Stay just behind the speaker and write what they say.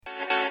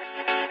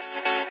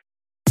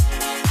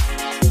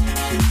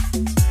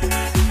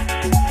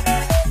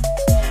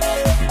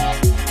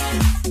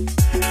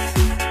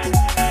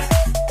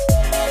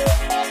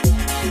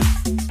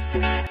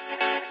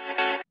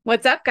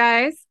What's up,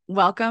 guys?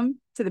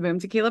 Welcome to the Boom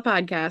Tequila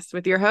podcast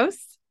with your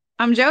host.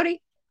 I'm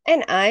Jody.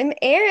 And I'm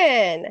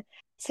Erin.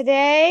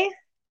 Today,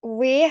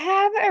 we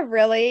have a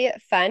really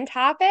fun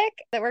topic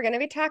that we're going to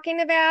be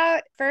talking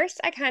about. First,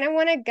 I kind of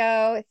want to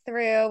go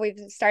through, we've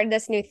started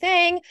this new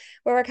thing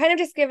where we're kind of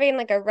just giving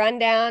like a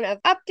rundown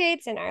of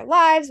updates in our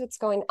lives, what's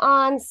going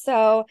on.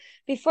 So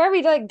before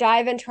we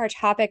dive into our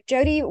topic,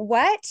 Jody,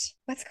 what's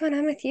going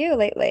on with you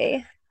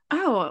lately?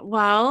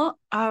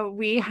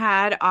 We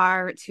had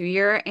our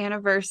 2-year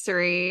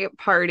anniversary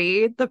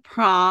party, the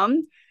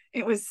prom.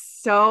 It was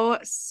so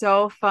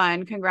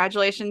fun.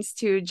 Congratulations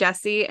to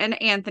Jesse and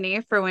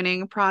Anthony for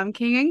winning prom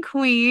king and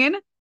queen.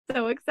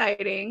 So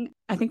exciting.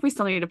 I think we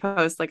still need to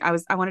post,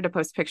 I wanted to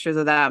post pictures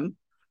of them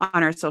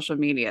on our social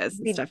medias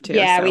and stuff too.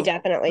 Yeah, we So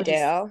definitely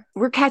do.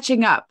 we're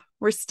catching up.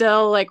 We're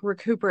still like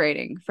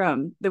recuperating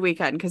from the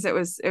weekend because it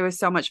was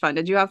so much fun.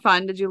 Did you have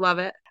fun? Did you love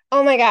it?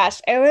 Oh my gosh,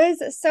 it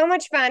was so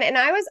much fun. And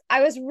I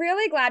was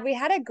really glad we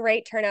had a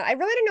great turnout. I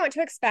really didn't know what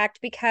to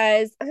expect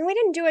because we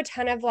didn't do a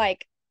ton of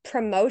like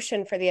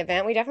promotion for the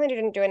event. We definitely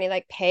didn't do any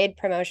like paid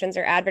promotions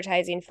or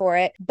advertising for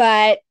it,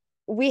 but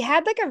we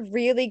had like a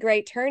really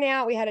great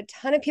turnout. We had a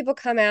ton of people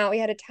come out. We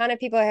had a ton of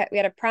people. We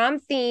had a prom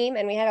theme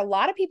and we had a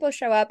lot of people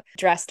show up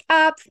dressed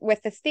up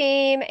with the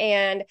theme.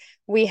 And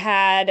we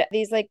had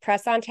these like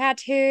press on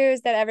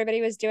tattoos that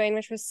everybody was doing,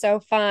 which was so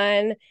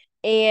fun.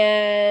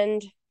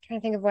 And trying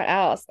to think of what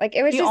else. Like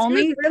it was The just it was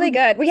only really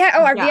com good. We had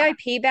our Yeah.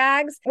 VIP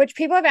bags, which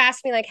people have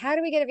asked me like, how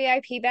do we get a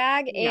VIP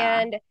bag? Yeah.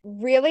 And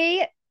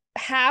really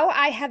how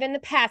I have in the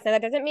past. Now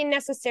that doesn't mean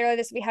necessarily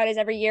this will be how it is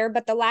every year,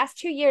 but the last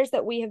 2 years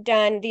that we have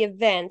done the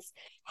events,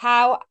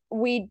 how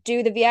we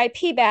do the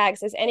VIP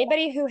bags is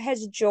anybody who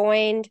has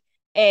joined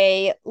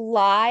a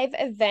live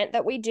event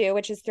that we do,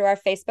 which is through our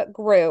Facebook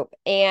group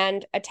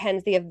and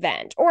attends the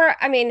event. Or,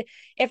 I mean,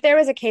 if there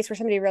was a case where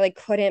somebody really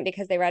couldn't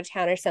because they were out of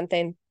town or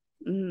something,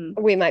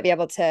 Mhm. we might be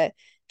able to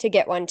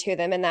get one to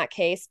them in that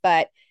case.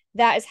 But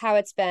that is how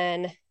it's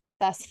been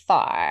thus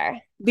far.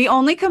 The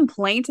only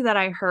complaint that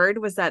I heard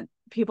was that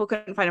people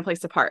couldn't find a place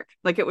to park.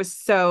 Like it was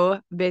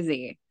so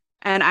busy.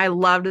 And I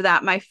loved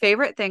that. My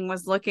favorite thing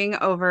was looking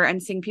over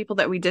and seeing people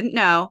that we didn't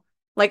know.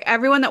 Like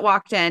everyone that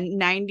walked in,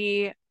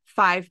 95%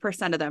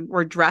 of them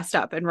were dressed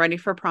up and ready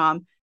for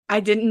prom. I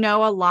didn't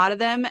know a lot of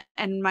them.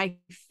 And my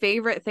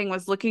favorite thing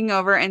was looking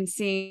over and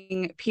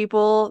seeing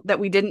people that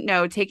we didn't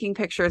know taking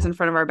pictures in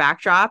front of our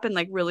backdrop and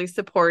like really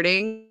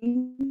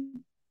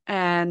supporting.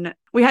 And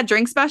we had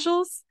drink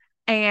specials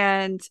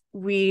and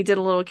we did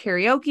a little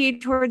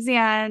karaoke towards the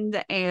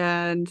end.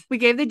 And we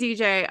gave the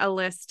DJ a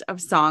list of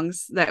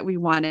songs that we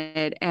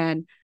wanted.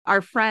 And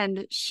our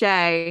friend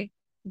Shay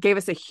gave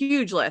us a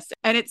huge list.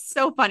 And it's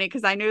so funny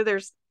because I knew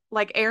there's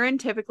like Erin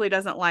typically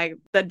doesn't like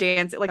the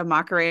dance, like a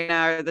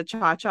Macarena or the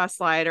Cha Cha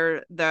slide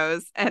or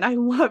those. And I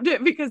loved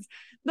it because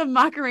the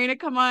Macarena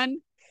come on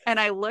and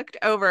I looked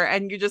over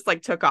and you just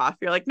like took off.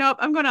 You're like, nope,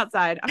 I'm going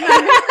outside. I'm not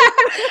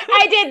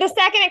I did. The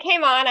second it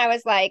came on, I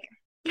was like,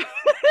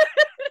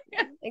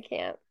 I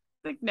can't.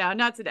 like, no,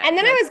 not today. And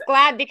then Not I was today.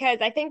 glad because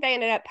I think they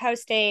ended up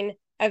posting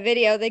a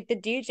video, like the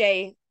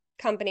DJ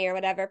company or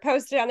whatever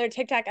posted on their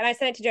TikTok. And I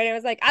sent it to Jody. I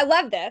was like, I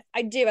love this.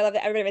 I do. I love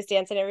that everybody was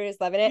dancing. Everybody was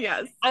loving it.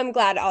 Yes, I'm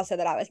glad also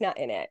that I was not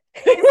in it.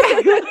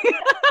 exactly.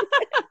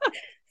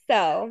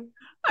 So,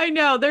 I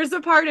know there's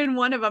a part in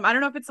one of them. I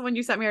don't know if it's the one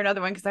you sent me or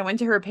another one because I went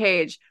to her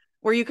page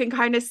where you can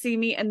kind of see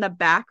me in the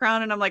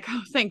background. And I'm like,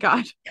 oh, thank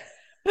God.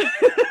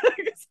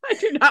 I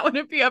do not want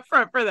to be up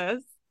front for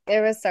this. it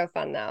was so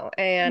fun though.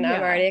 And I'm Yeah,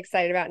 already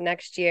excited about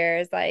next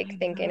year's, like I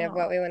thinking of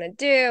what know. we want to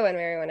do and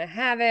where we want to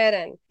have it.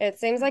 And it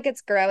seems like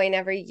it's growing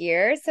every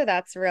year. So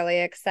that's really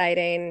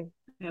exciting.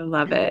 I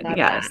love I it. love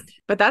Yes. it.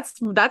 But that's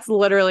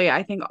literally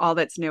I think all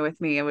that's new with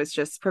me. It was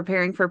just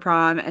preparing for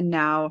prom and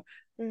now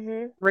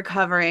Hmm.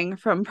 recovering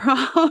from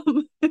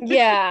prom.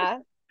 Yeah.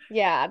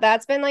 Yeah.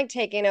 That's been like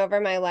taking over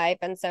my life.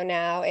 And so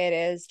now it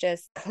is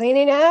just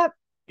cleaning up.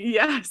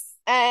 Yes.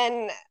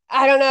 And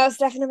I don't know,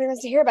 stuff nobody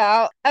wants to hear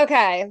about.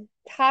 Okay.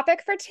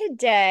 Topic for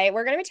today.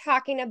 We're going to be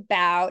talking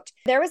about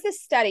there was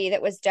this study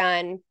that was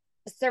done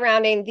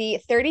surrounding the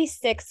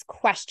 36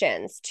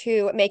 questions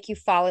to make you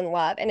fall in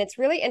love. And it's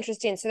really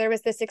interesting. So there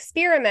was this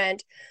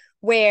experiment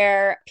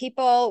where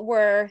people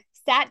were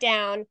sat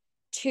down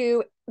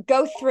to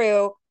go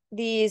through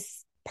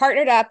these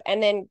partnered up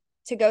and then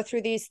to go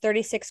through these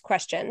 36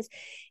 questions.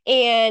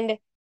 And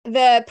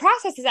the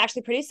process is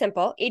actually pretty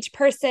simple. Each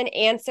person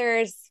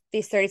answers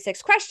these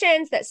 36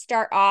 questions that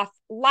start off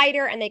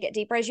lighter and they get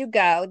deeper as you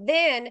go.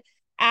 Then,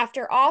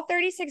 after all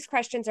 36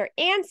 questions are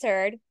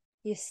answered,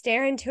 you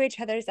stare into each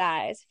other's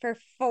eyes for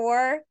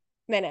 4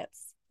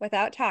 minutes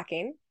without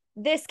talking.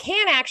 This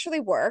can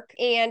actually work.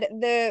 And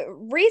the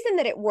reason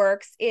that it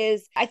works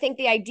is I think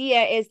the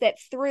idea is that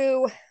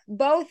through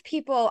both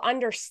people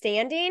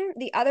understanding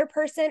the other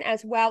person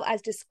as well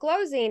as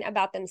disclosing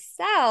about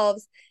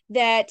themselves,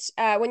 that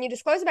when you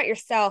disclose about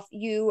yourself,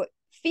 you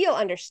feel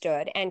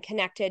understood and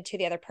connected to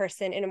the other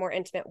person in a more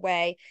intimate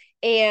way.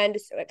 And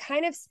so it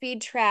kind of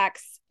speed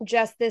tracks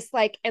just this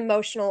like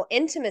emotional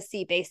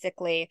intimacy,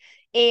 basically.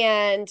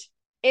 And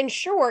in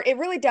short, it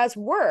really does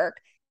work.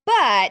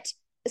 But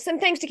some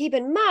things to keep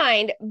in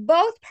mind,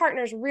 both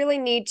partners really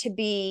need to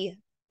be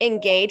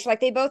engaged. Like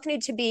they both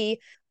need to be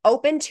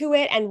open to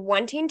it and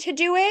wanting to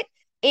do it.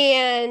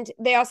 And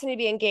they also need to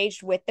be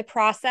engaged with the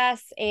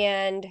process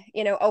and,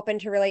 open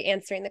to really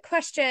answering the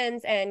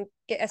questions and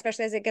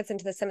especially as it gets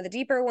into some of the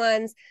deeper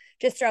ones,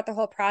 just throughout the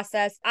whole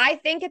process. I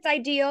think it's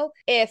ideal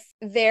if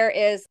there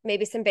is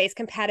maybe some base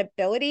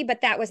compatibility,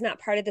 but that was not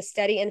part of the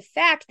study. In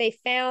fact, they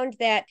found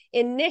that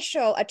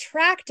initial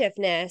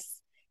attractiveness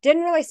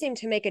didn't really seem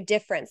to make a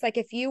difference. Like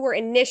if you were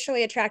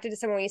initially attracted to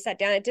someone when you sat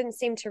down, it didn't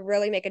seem to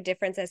really make a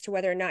difference as to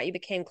whether or not you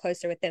became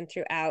closer with them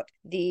throughout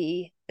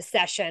the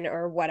session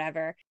or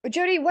whatever.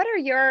 Jody, what are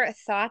your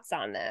thoughts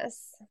on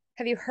this?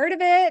 Have you heard of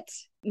it?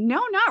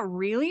 No, not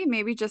really.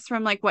 Maybe just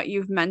from like what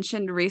you've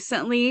mentioned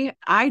recently.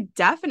 I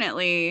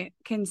definitely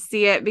can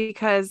see it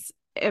because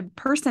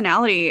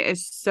personality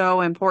is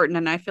so important.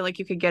 And I feel like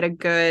you could get a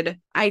good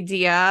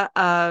idea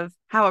of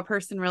how a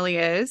person really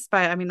is.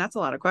 But I mean, that's a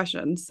lot of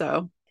questions.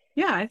 So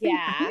yeah, I think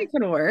it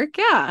could work.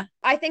 Yeah.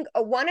 I think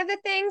one of the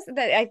things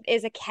that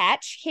is a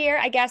catch here,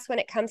 I guess, when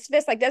it comes to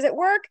this, like, does it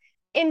work?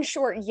 In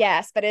short,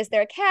 yes. But is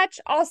there a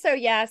catch? Also,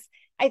 yes.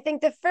 I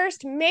think the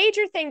first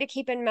major thing to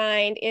keep in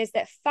mind is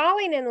that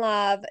falling in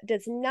love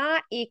does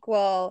not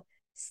equal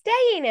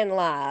staying in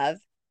love.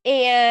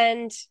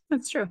 And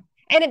that's true.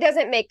 And it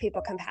doesn't make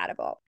people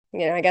compatible.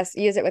 I guess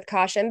use it with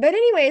caution. But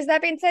anyways,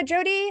 that being said,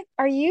 Jody,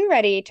 are you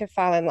ready to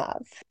fall in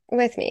love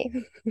with me?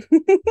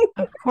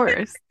 Of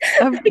course.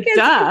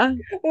 Duh.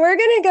 We're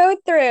going to go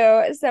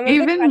through some of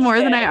even more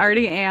than I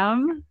already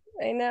am.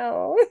 I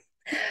know.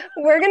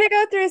 We're going to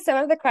go through some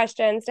of the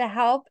questions to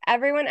help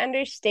everyone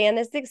understand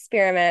this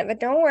experiment. But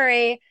don't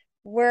worry,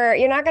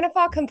 you're not going to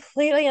fall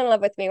completely in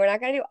love with me. We're not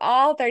going to do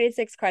all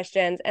 36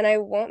 questions, and I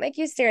won't make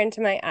you stare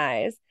into my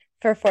eyes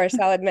for 4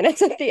 solid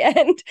minutes at the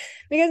end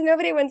because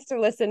nobody wants to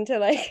listen to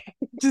like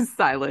just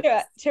silence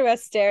to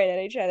us staring at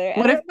each other.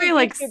 What if we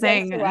like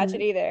sing to watch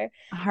it either?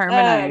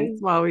 Harmonize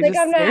while we like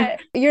just stare?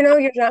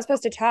 You're not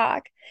supposed to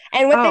talk.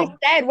 And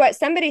what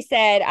somebody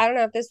said, I don't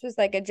know if this was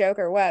like a joke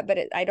or what, but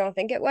I don't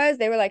think it was.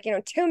 They were like,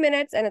 2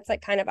 minutes and it's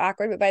like kind of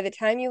awkward. But by the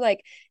time you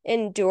like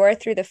endure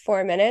through the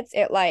 4 minutes,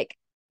 it like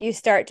you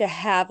start to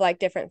have like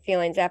different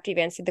feelings after you've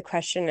answered the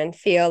question and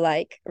feel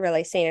like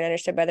really seen and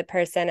understood by the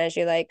person as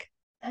you like,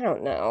 I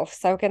don't know,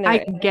 soak in their I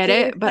get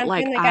it, but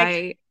like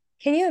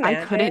can you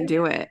imagine? I couldn't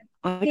do it.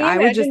 Like, can you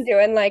imagine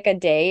doing like a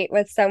date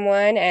with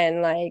someone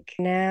and like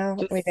now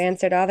we've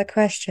answered all the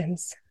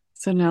questions.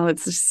 So now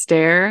let's just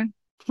stare.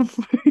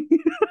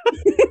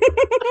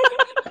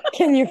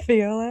 Can you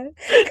feel it?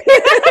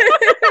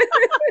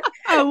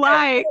 I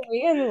like. Are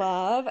we in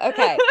love?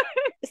 Okay.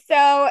 So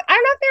I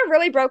don't know if they're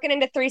really broken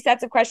into 3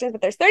 sets of questions,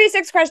 but there's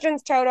 36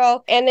 questions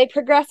total, and they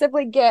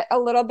progressively get a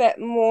little bit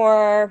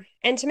more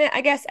intimate,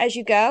 I guess, as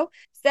you go.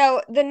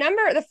 So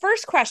the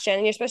first question,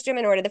 and you're supposed to do them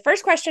in order. The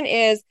first question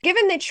is,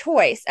 given the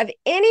choice of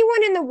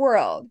anyone in the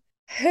world,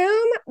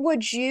 whom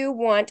would you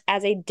want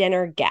as a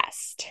dinner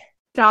guest?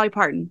 Dolly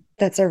Parton.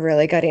 That's a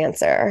really good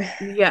answer.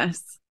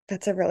 Yes.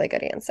 That's a really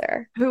good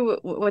answer.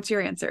 What's your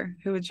answer?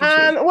 Who would you choose?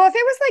 Well, if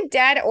it was like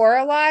dead or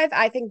alive,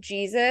 I think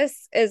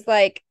Jesus is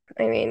like,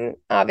 I mean,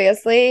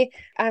 obviously,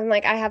 I'm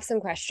like, I have some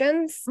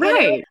questions.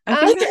 Right.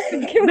 I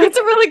think that's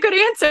a really good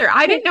answer.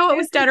 I didn't know it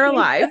was dead or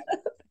alive.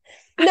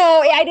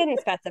 No, I didn't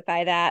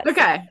specify that.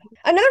 Okay. So.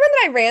 Another one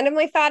that I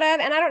randomly thought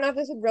of, and I don't know if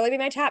this would really be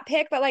my top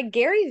pick, but like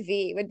Gary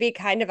Vee would be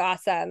kind of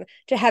awesome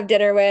to have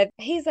dinner with.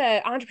 He's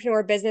an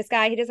entrepreneur business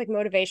guy. He does like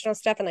motivational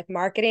stuff and like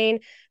marketing,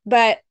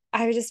 but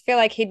I just feel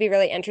like he'd be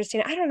really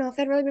interesting. I don't know if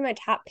that'd really be my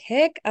top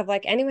pick of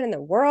like anyone in the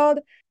world.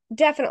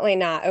 Definitely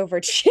not over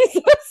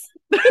Jesus.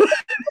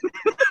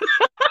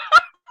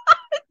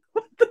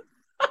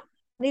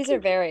 These are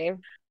very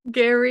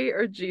Gary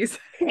or Jesus.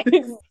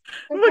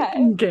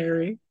 Okay.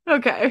 Gary.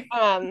 Okay.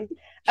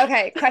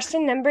 Okay.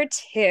 Question number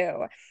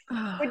 2.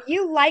 Would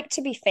you like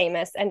to be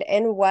famous, and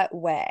in what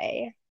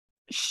way?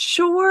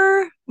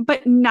 Sure,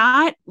 but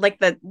not like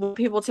that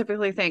people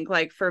typically think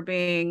like for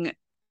being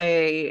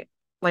a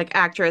like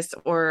actress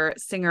or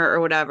singer or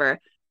whatever.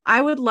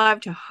 I would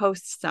love to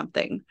host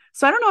something.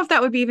 So I don't know if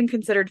that would be even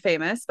considered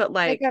famous, but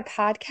like a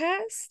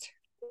podcast?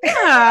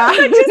 Yeah.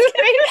 Just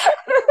kidding.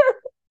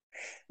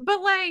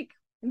 But like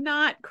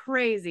not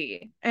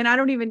crazy. And I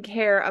don't even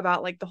care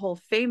about like the whole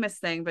famous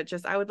thing, but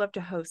just I would love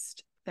to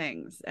host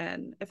things,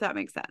 and if that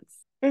makes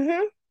sense.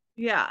 Mm-hmm.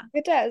 Yeah.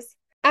 It does.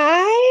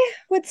 I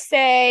would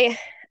say,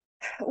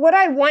 would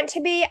I want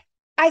to be?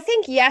 I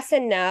think yes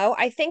and no.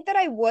 I think that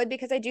I would,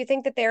 because I do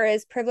think that there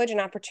is privilege and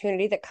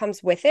opportunity that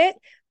comes with it.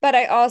 But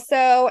I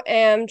also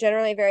am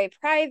generally very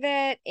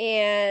private,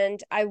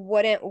 and I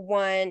wouldn't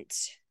want,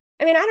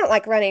 I mean, I don't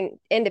like running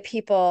into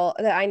people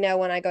that I know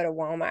when I go to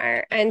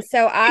Walmart. And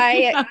so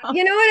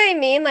you know what I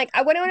mean? Like,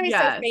 I wouldn't want to be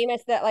so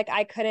famous that like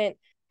I couldn't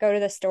go to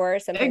the store or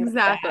something.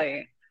 Exactly.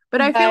 Like but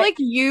I feel like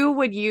you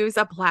would use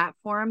a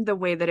platform the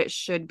way that it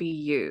should be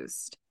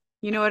used.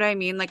 You know what I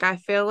mean? Like, I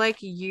feel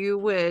like you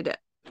would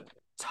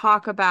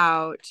talk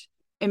about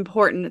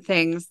important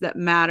things that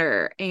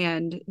matter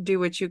and do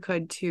what you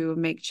could to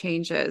make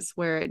changes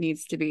where it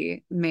needs to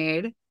be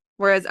made.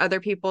 Whereas other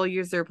people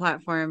use their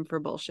platform for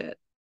bullshit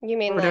You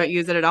mean or don't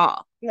use it at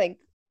all.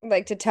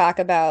 like to talk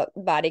about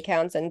body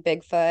counts and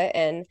Bigfoot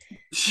and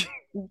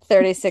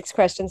 36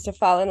 questions to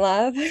fall in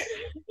love?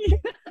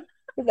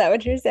 Is that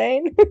what you're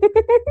saying?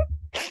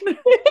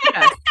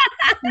 Yes.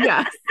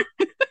 Yes.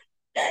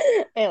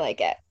 I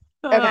like it.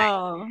 Okay.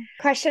 Oh.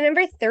 Question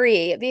number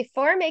 3.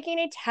 Before making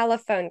a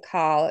telephone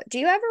call, do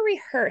you ever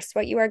rehearse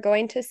what you are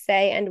going to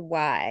say and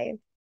why?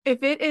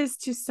 If it is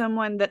to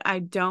someone that I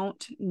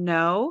don't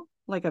know,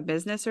 like a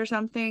business or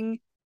something,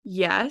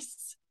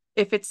 yes.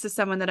 If it's to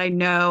someone that I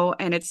know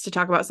and it's to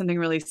talk about something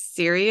really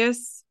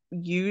serious,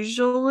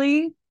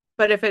 usually.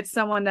 But if it's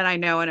someone that I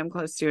know and I'm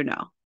close to,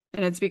 no.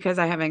 And it's because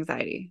I have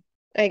anxiety.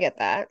 I get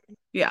that.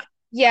 Yeah.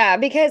 Yeah,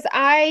 because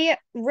I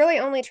really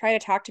only try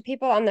to talk to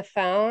people on the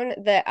phone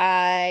that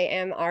I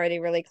am already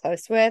really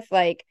close with,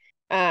 like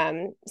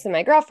some of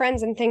my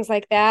girlfriends and things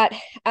like that.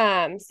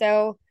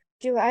 So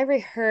do I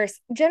rehearse?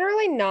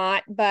 Generally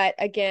not, but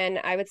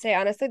again, I would say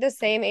honestly the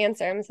same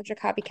answer. I'm such a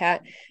copycat.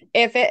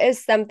 If it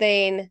is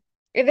something,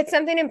 if it's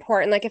something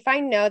important, like if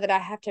I know that I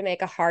have to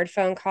make a hard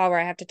phone call where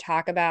I have to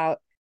talk about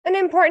an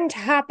important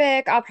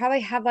topic, I'll probably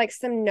have like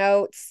some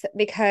notes,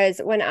 because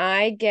when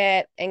I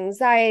get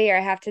anxiety or I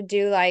have to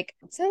do like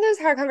some of those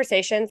hard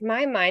conversations,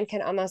 my mind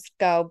can almost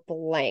go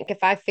blank.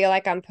 If I feel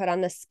like I'm put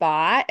on the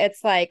spot,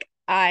 it's like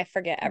I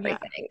forget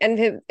everything. And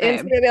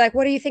it's gonna be like,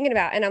 what are you thinking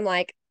about? And I'm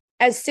like,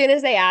 as soon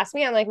as they ask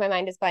me, I'm like, my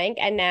mind is blank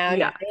and now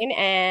nothing,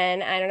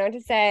 and I don't know what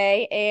to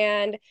say.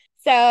 And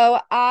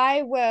so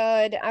I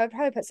would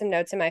probably put some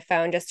notes in my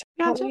phone just to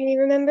help me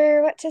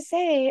remember what to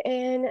say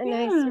in a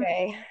nice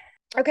way.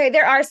 Okay,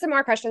 there are some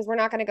more questions. We're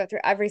not going to go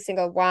through every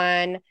single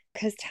one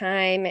because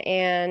time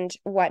and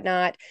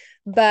whatnot,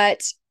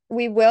 but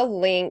we will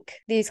link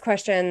these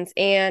questions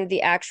and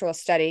the actual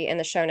study in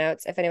the show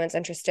notes if anyone's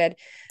interested.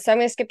 So I'm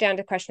going to skip down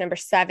to question number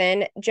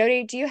 7.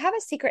 Jody, do you have a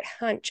secret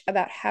hunch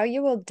about how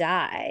you will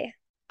die?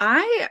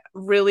 I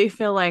really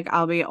feel like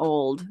I'll be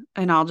old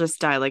and I'll just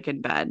die like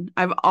in bed.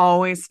 I've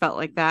always felt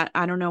like that.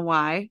 I don't know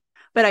why,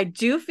 but I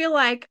do feel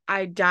like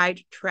I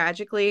died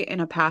tragically in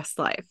a past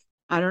life.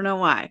 I don't know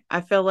why. I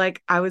feel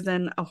like I was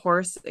in a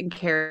horse and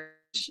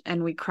carriage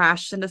and we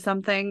crashed into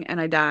something and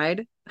I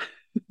died.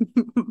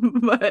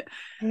 but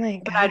oh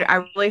my God.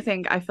 I really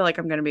think I feel like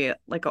I'm going to be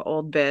like an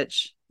old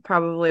bitch,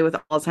 probably with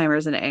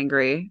Alzheimer's and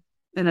angry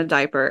in a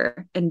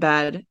diaper in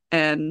bed,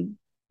 and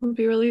it'll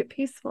be really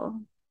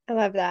peaceful. I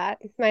love that.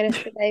 Minus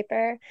the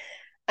diaper.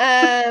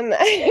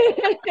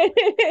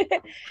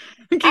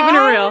 Keeping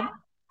it real.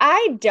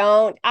 I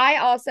don't. I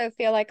also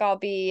feel like I'll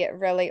be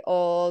really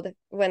old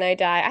when I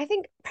die. I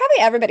think probably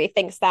everybody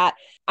thinks that.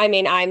 I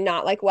mean, I'm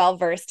not like well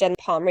versed in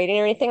palm reading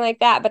or anything like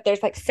that, but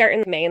there's like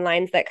certain main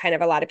lines that kind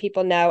of a lot of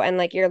people know. And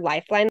like your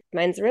lifeline,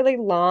 mine's really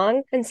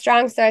long and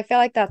strong. So I feel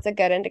like that's a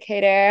good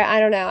indicator.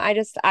 I don't know.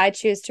 I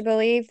choose to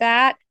believe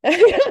that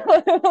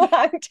a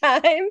long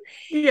time.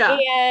 Yeah.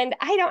 And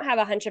I don't have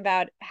a hunch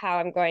about how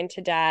I'm going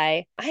to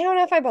die. I don't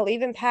know if I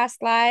believe in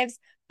past lives.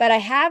 But I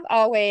have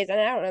always,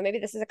 and I don't know, maybe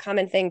this is a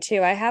common thing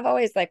too. I have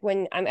always, like,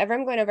 when I'm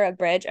going over a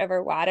bridge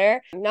over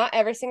water, not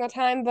every single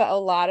time, but a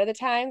lot of the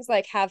times,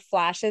 like, have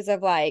flashes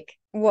of like,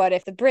 what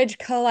if the bridge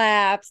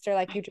collapsed, or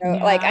like you drove,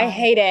 like, I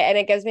hate it and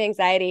it gives me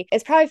anxiety.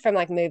 It's probably from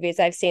like movies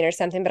I've seen or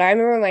something. But I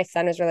remember when my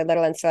son was really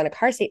little and still in a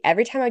car seat,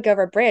 every time I'd go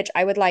over a bridge,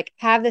 I would like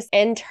have this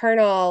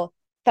internal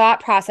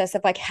thought process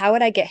of like, how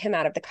would I get him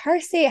out of the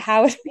car seat?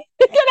 How would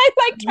and I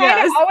like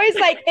try to always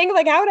like think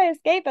like, how would I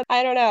escape it?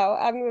 I don't know.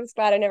 I'm just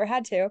glad I never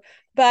had to,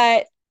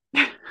 but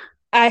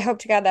I hope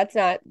to God that's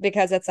not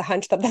because it's a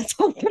hunch that that's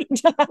all going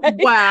to die.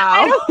 Wow.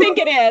 I don't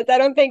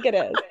think it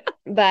is.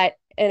 But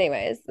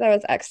anyways, that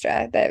was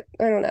extra. That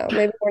I don't know.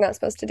 Maybe we're not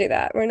supposed to do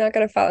that. We're not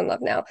going to fall in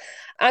love now.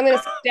 I'm going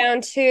to skip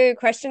down to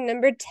question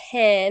number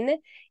 10.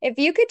 If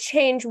you could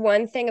change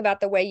one thing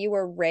about the way you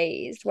were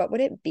raised, what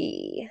would it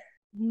be?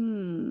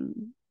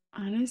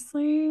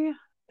 Honestly,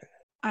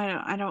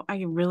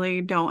 I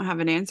really don't have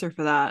an answer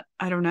for that.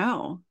 I don't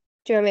know.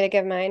 Do you want me to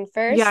give mine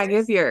first? Yeah,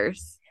 give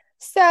yours.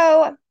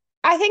 So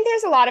I think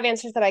there's a lot of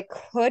answers that I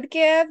could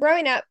give.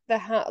 Growing up, the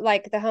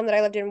home that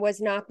I lived in was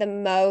not the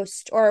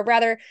most, or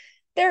rather,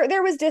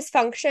 there was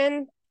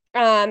dysfunction,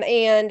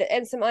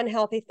 and some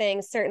unhealthy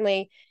things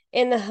certainly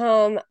in the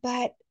home.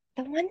 But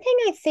the one thing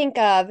I think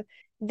of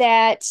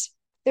that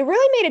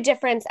really made a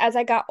difference as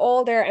I got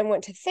older and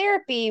went to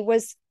therapy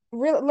was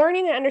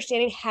learning and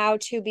understanding how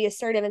to be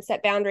assertive and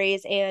set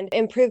boundaries and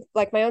improve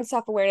like my own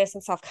self-awareness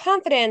and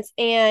self-confidence.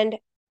 And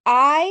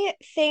I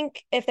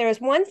think if there was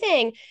one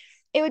thing,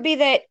 it would be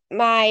that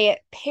my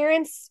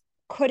parents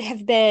could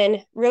have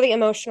been really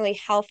emotionally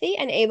healthy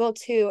and able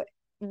to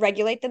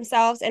regulate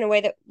themselves in a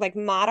way that like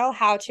model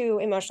how to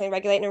emotionally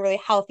regulate in a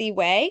really healthy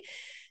way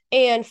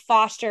and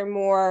foster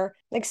more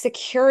like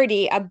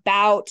security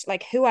about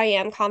like who I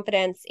am,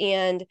 confidence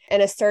and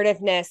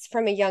assertiveness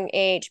from a young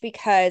age,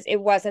 because it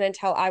wasn't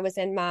until I was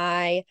in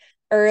my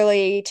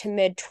early to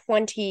mid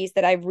 20s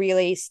that I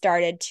really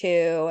started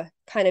to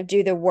kind of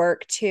do the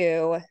work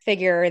to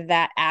figure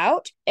that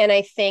out. And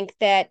I think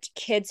that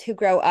kids who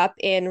grow up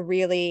in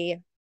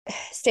really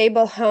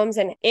stable homes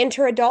and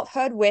enter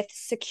adulthood with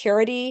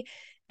security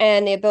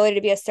and the ability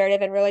to be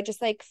assertive and really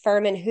just like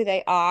firm in who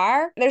they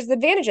are, there's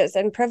advantages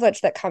and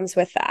privilege that comes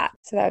with that.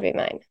 So that would be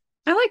mine.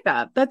 I like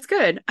that. That's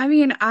good. I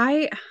mean,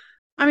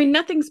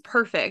 nothing's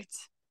perfect,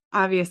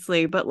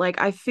 obviously, but like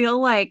I feel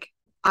like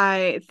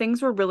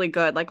things were really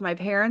good. Like my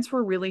parents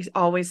were really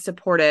always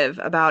supportive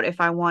about if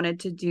I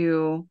wanted to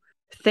do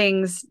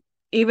things.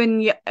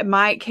 Even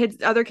my kids,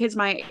 other kids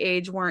my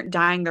age weren't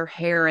dyeing their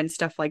hair and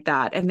stuff like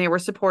that. And they were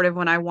supportive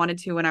when I wanted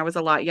to when I was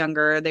a lot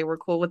younger. They were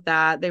cool with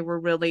that. They were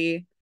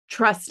really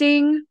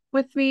trusting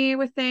with me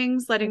with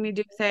things, letting me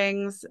do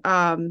things.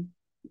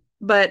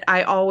 But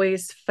I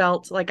always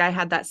felt like I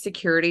had that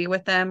security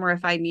with them, or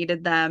if I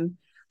needed them,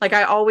 like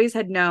I always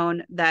had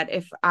known that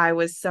if I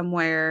was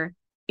somewhere,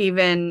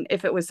 even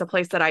if it was a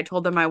place that I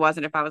told them I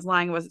wasn't, if I was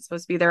lying, I wasn't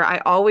supposed to be there, I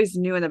always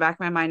knew in the back of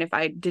my mind, if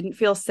I didn't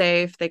feel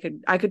safe,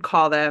 I could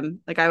call them.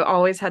 Like I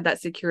always had that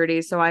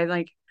security. So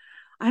I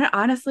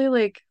honestly,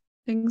 like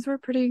things were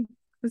it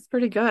was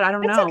pretty good. I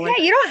don't That's know. okay. Like,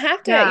 You don't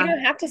have to, you yeah. don't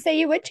have to say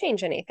you would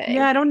change anything.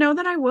 Yeah. I don't know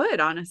that I would,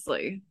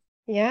 honestly.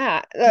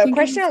 Yeah. I think it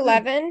Question was good.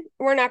 11,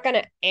 we're not going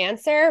to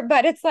answer,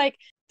 but it's like,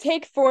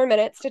 take 4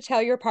 minutes to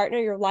tell your partner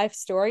your life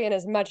story in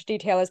as much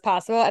detail as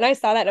possible. And I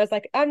saw that and I was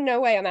like, oh, no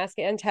way I'm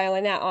asking and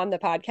telling that on the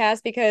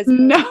podcast because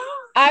No. and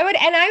I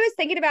was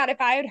thinking about if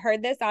I had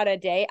heard this on a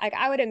date, like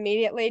I would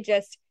immediately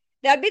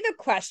that'd be the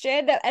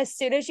question that as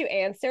soon as you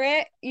answer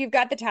it, you've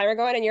got the timer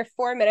going and your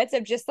 4 minutes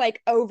of just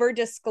like over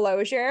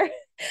disclosure.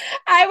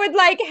 I would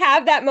like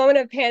have that moment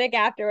of panic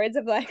afterwards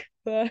of like,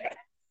 fuck.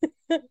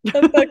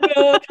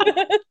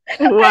 I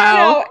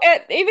Wow. know.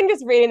 Even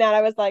just reading that,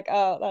 I was like,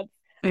 oh, that's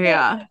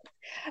Yeah.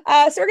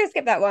 so we're gonna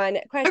skip that one.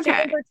 Question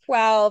Okay. number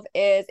 12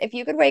 is if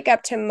you could wake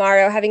up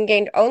tomorrow having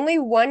gained only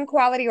one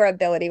quality or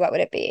ability, what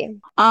would it be?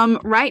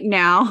 Right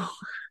now,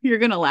 you're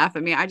gonna laugh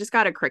at me. I just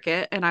got a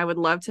Cricut and I would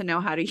love to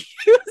know how to use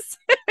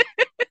it.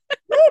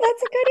 Oh,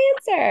 that's a good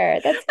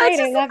answer. That's That's great. I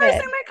just the love first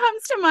it. thing that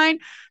comes to mind.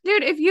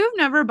 Dude, if you've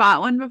never bought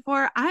one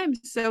before,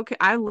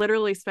 I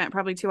literally spent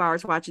probably 2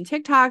 hours watching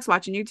TikToks,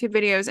 watching YouTube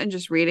videos, and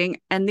just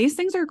reading. And these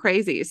things are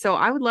crazy. So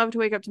I would love to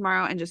wake up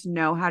tomorrow and just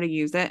know how to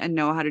use it and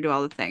know how to do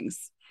all the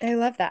things. I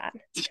love that.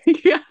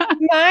 Yeah.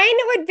 Mine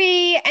would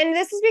be, and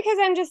this is because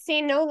I'm just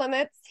seeing no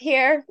limits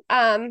here.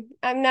 I'm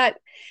not,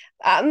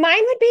 mine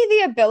would be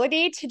the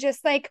ability to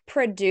just like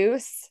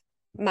produce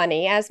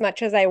money as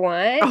much as I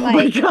want. Oh my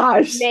Like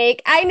gosh.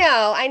 I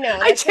know. I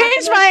That's not the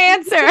changed most my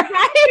answer.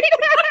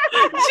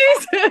 right.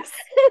 Jesus.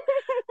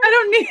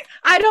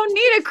 I don't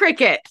need a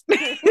Cricut.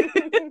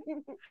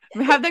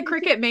 Have the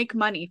Cricut make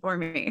money for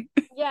me.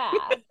 Yeah.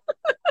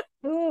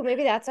 Ooh,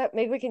 maybe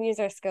we can use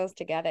our skills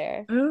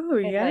together Oh,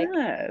 and like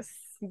yes.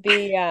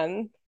 be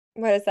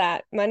what is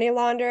that? Money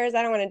launderers?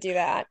 I don't want to do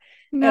that.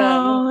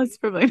 No, that's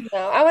probably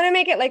No, I want to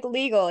make it like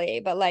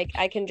legally, but like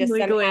I can just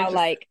legally somehow just,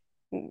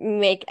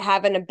 like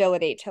have an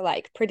ability to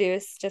like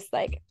produce just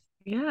like,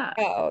 yeah.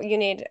 oh, you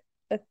need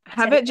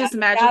Have it just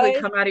magically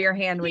 $10,000. come out of your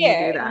hand when you do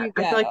Here that. you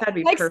I feel like go. that'd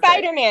be Like perfect.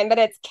 Spider-Man, but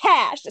it's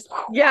cash. Just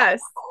Yes.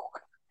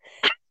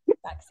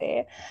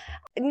 sexy.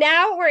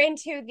 Now we're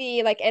into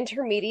the like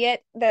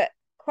intermediate the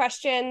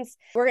questions.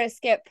 We're gonna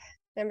skip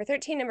number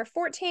 13. Number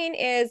 14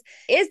 is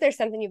there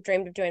something you've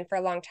dreamed of doing for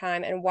a long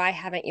time and why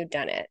haven't you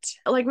done it?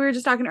 Like we were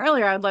just talking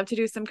earlier, I'd love to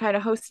do some kind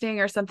of hosting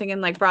or something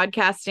in like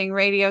broadcasting,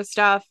 radio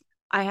stuff.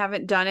 I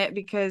haven't done it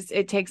because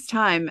it takes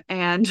time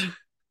and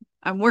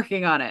I'm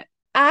working on it.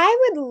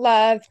 I would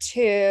love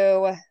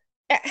to.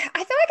 I feel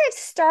like I've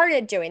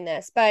started doing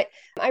this, but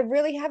I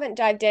really haven't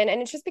dived in.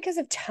 And it's just because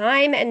of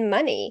time and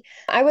money.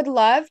 I would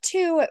love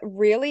to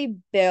really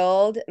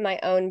build my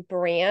own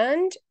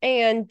brand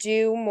and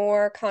do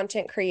more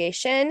content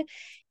creation.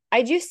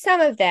 I do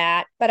some of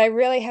that, but I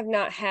really have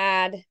not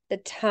had the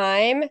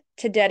time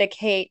to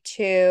dedicate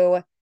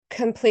to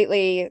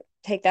completely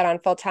take that on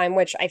full time,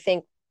 which I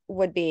think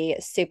would be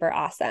super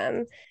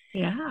awesome.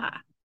 Yeah.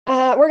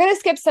 We're going to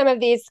skip some of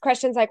these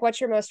questions like what's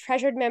your most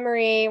treasured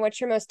memory? What's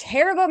your most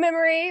terrible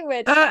memory?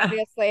 Which Uh,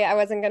 obviously I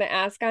wasn't going to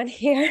ask on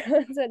here.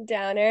 It's a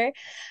downer.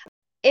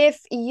 If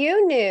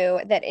you knew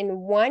that in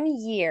 1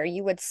 year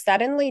you would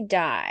suddenly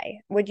die,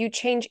 would you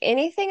change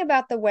anything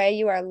about the way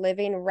you are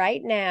living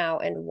right now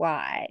and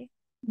why?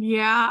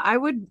 yeah,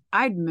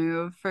 I'd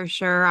move for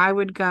sure. I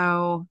would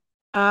go.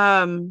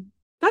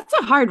 That's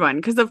a hard one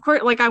because of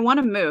course, like I want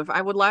to move.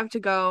 I would love to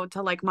go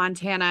to like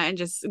Montana and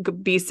just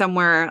be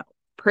somewhere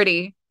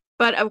pretty.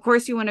 But of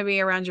course you want to be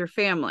around your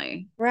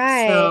family.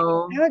 Right.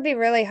 So, That would be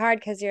really hard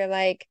because you're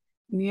like,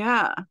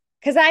 yeah.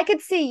 because I could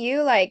see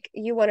you like,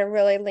 you want to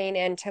really lean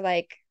into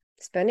like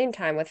spending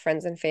time with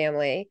friends and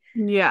family.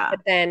 Yeah. But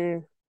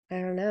then I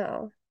don't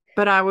know.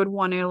 But I would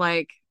want to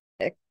like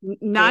It-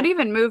 not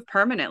even move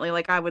permanently.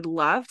 Like I would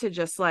love to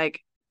just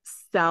like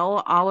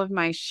sell all of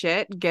my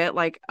shit, get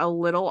like a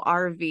little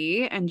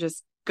RV and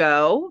just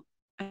go.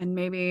 And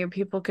maybe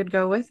people could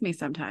go with me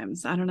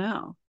sometimes. I don't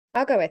know.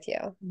 I'll go with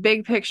you.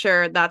 Big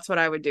picture, that's what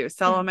I would do.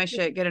 Sell all my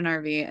shit, get an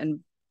RV, and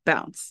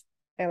bounce.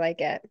 I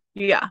like it.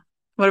 Yeah.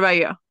 What about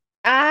you?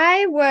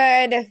 I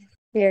would,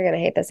 you're going to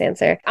hate this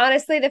answer.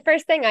 Honestly, the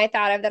first thing I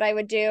thought of that I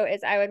would do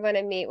is I would want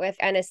to meet with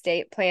an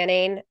estate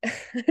planning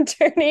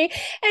attorney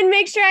and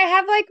make sure I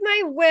have like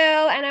my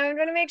will, and I would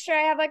want to make sure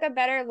I have like a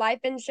better life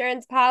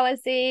insurance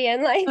policy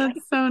and like,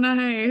 That's so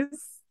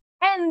nice.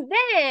 and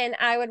then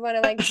I would want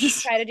to like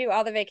try to do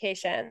all the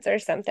vacations or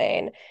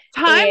something.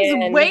 Time's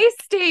And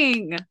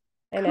wasting.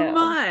 I Come know.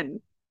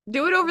 on.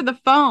 Do it over the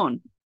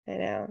phone. I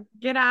know.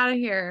 Get out of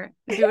here.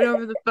 Do it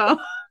over the phone.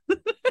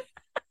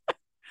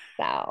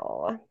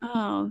 So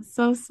Oh,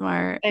 so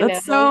smart. I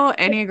That's know.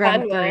 so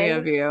Enneagram Fun 3 one.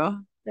 of you.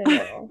 I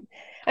know.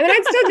 I mean,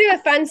 I'd still do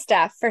the fun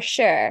stuff for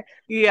sure.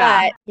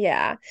 Yeah. But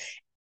yeah.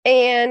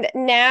 And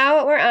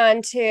now we're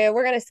going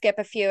to skip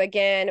a few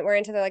again. We're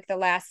into the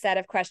last set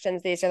of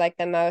questions. These are like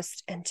the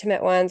most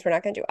intimate ones. We're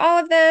not going to do all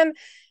of them.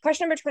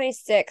 Question number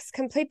 26,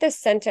 complete this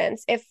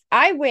sentence. If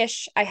I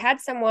wish I had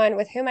someone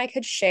with whom I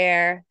could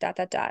share ...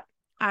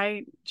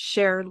 I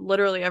share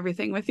literally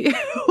everything with you.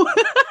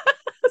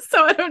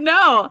 So I don't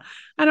know.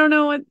 I don't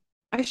know what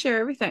I share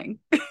everything.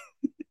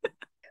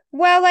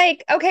 Well,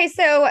 like, okay,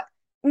 so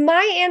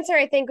my answer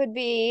I think would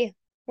be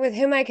with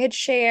whom I could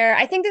share.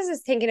 I think this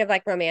is thinking of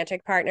like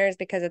romantic partners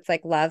because it's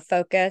like love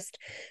focused.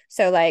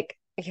 So like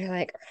you're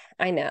like,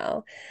 I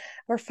know.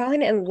 We're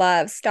falling in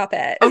love. Stop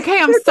it. Okay,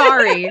 I'm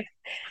sorry.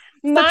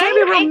 Stop trying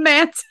to be Mine,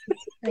 romantic.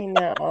 I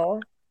know.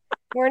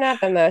 We're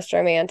not the most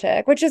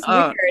romantic, which is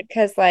weird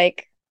because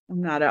like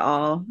not at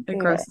all. It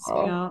grosses me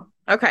no. out.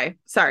 Okay,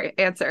 sorry.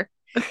 Answer.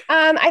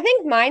 I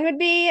think mine would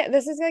be,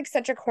 this is like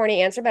such a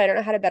corny answer, but I don't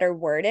know how to better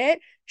word it.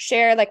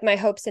 Share like my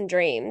hopes and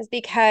dreams,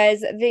 because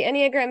the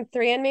Enneagram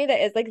 3 in me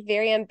that is like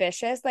very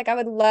ambitious. Like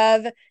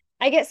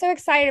I get so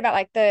excited about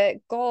like the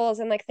goals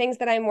and like things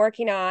that I'm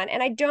working on.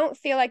 And I don't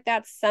feel like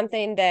that's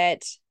something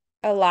that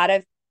a lot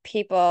of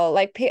people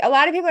like, a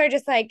lot of people are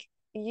just like,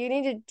 you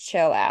need to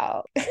chill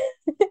out.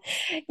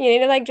 You need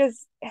to like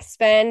just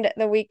spend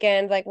the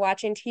weekend like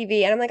watching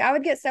TV. And I'm like, I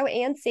would get so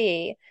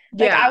antsy.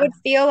 Like I would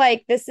feel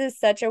like this is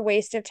such a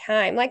waste of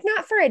time. Like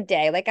not for a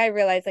day. Like I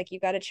realize like you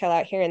got to chill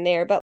out here and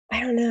there, but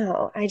I don't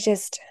know. I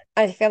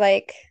feel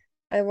like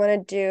I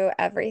want to do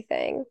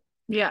everything.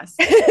 Yes.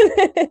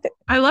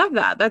 I love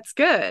that. That's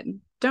good.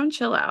 Don't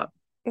chill out.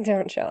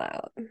 Don't chill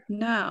out.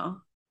 No.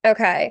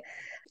 Okay.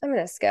 I'm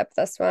going to skip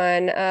this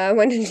one.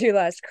 When did you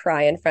last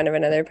cry in front of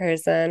another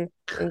person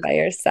and by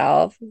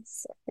yourself?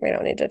 So we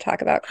don't need to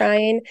talk about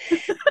crying.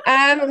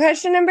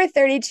 Question number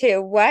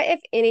 32. What, if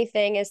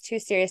anything, is too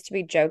serious to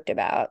be joked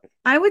about?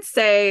 I would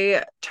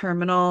say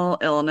terminal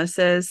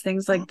illnesses,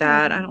 things like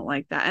that. I don't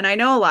like that. And I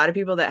know a lot of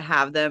people that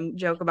have them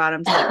joke about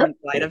them to like make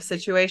light of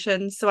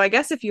situations. So I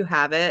guess if you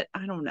have it,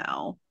 I don't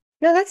know.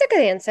 No, that's a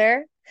good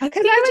answer. I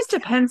think it just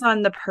depends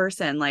on the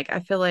person. Like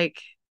I feel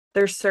like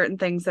there's certain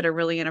things that are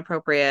really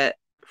inappropriate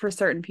for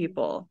certain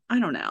people. I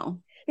don't know.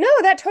 No,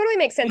 that totally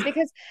makes sense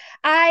because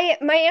my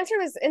answer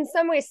was in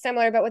some ways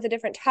similar, but with a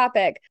different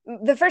topic.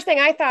 The first thing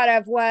I thought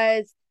of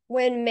was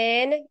when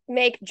men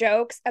make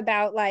jokes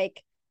about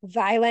like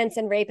violence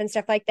and rape and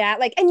stuff like that.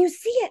 Like, and you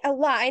see it a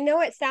lot. I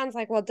know it sounds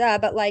like, well, duh,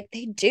 but like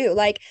they do.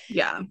 Like,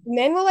 yeah,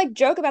 men will like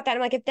joke about that.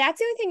 I'm like, if that's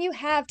the only thing you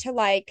have to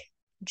like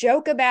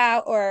joke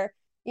about or,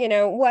 you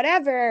know,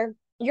 whatever,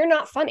 you're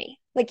not funny.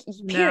 Like,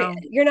 period. No.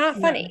 You're not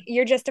funny. No.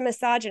 You're just a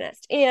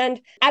misogynist. And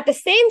at the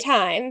same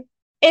time,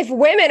 if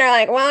women are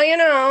like, well, you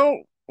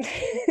know,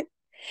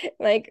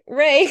 like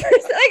rape, like,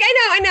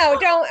 I know,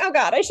 don't, oh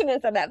God, I shouldn't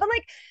have said that. But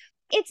like,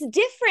 it's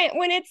different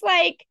when it's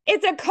like,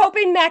 it's a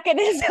coping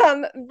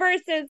mechanism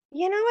versus,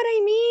 you know what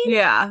I mean?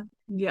 Yeah.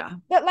 Yeah.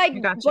 But like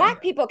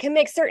Black people can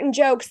make certain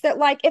jokes that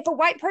like, if a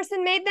white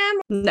person made them,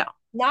 no,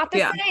 not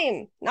the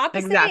same, not the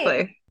exactly.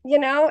 same. You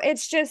know,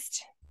 it's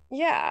just,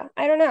 yeah,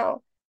 I don't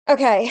know.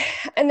 Okay.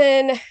 And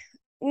then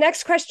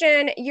next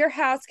question, your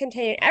house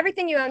containing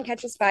everything you own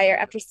catches fire.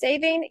 After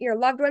saving your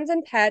loved ones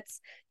and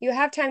pets, you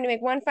have time to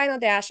make one final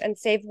dash and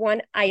save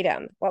one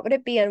item. What would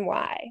it be and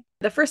why?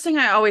 The first thing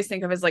I always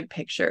think of is like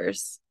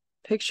pictures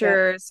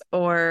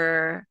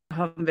or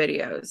home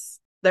videos.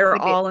 They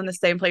were all in the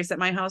same place at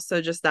my house.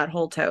 So just that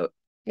whole tote.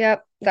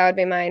 Yep. That would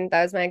be mine.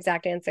 That was my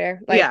exact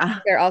answer. Like, yeah.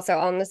 They're also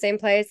all in the same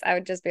place. I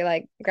would just be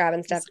like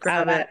grabbing stuff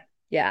out of it.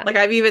 Yeah. Like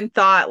I've even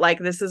thought like,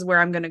 this is where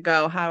I'm going to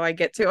go. How do I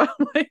get to it?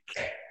 Like,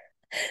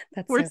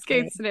 that's worst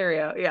case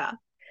scenario. Yeah.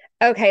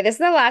 Okay. This is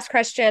the last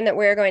question that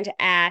we're going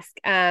to ask.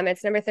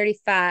 It's number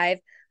 35.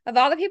 Of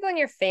all the people in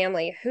your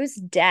family, whose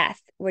death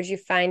would you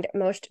find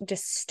most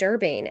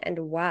disturbing and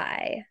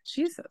why?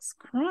 Jesus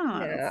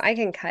Christ. No, I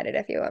can cut it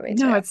if you want me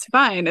to. No, it's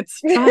fine. It's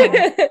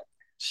fine.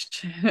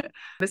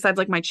 Besides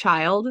like my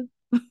child.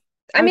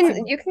 I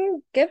mean, you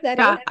can give that.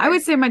 Yeah, I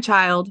would say my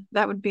child.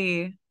 That would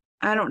be,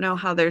 I don't know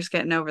how there's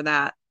getting over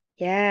that.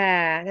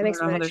 Yeah, that makes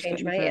me want to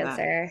change my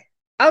answer.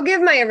 I'll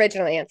give my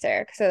original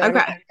answer so that I'm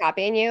not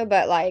copying you,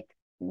 but like,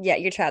 yeah,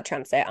 your child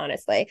trumps it,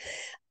 honestly.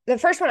 The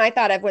first one I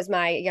thought of was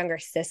my younger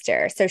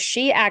sister. So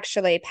she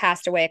actually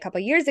passed away a couple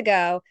years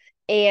ago.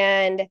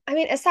 And I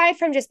mean, aside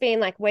from just being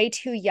like way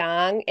too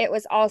young, it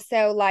was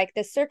also like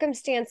the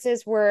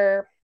circumstances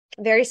were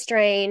very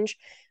strange.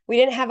 We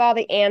didn't have all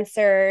the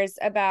answers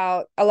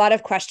about a lot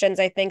of questions,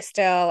 I think,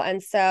 still.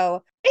 And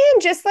so,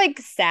 and just like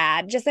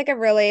sad, just like a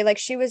really, like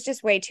she was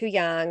just way too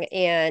young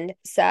and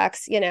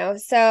sucks, you know?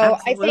 So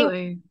I think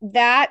Absolutely.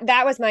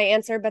 that was my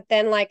answer. But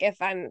then like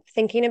if I'm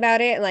thinking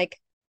about it, like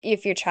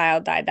if your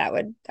child died, that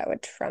would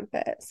trump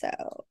it. So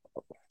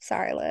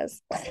sorry,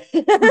 Liz.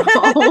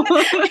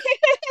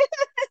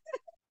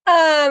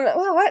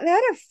 Well, what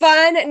a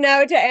fun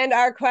note to end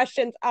our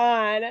questions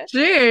on.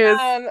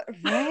 Jeez.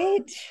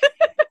 Right.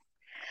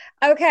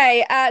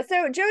 Okay.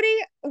 So Jody,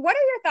 what are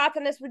your thoughts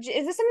on this?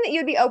 Is this something that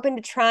you'd be open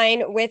to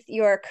trying with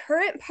your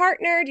current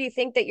partner? Do you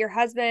think that your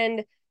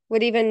husband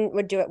would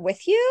do it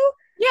with you?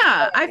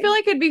 Yeah, I Or- feel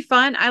like it'd be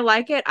fun. I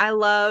like it. I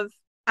love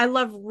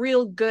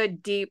real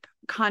good deep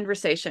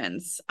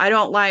conversations. I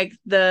don't like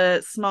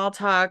the small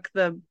talk,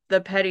 the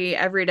petty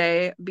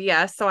everyday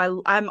BS.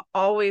 So I'm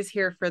always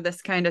here for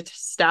this kind of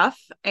stuff.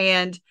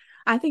 And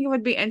I think it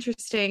would be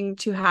interesting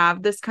to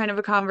have this kind of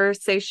a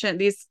conversation,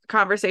 these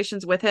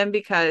conversations with him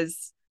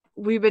because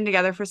we've been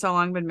together for so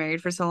long, been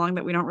married for so long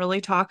that we don't really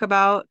talk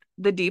about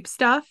the deep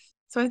stuff.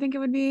 So I think I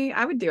would do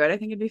it. I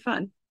think it'd be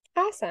fun.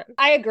 Awesome.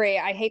 I agree.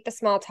 I hate the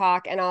small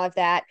talk and all of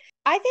that.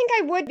 I think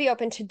I would be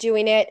open to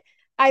doing it.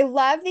 I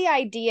love the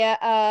idea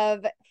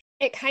of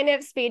it kind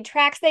of speed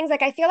tracks things.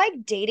 Like I feel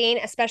like dating,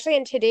 especially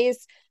in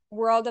today's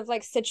world of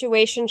like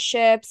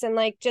situationships and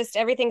like just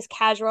everything's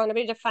casual,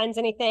 nobody defines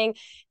anything.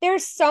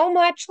 There's so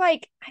much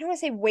like I don't want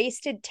to say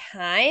wasted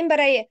time, but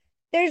I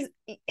there's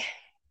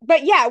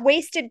but yeah,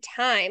 wasted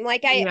time.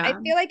 Like I Yeah.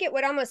 feel like it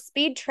would almost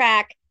speed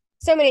track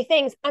so many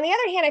things. On the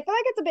other hand, I feel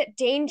like it's a bit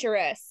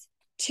dangerous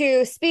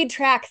to speed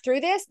track through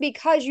this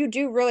because you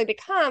do really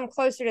become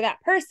closer to that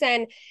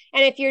person.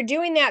 And if you're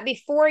doing that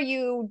before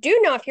you do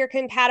know if you're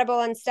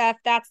compatible and stuff,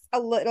 that's a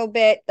little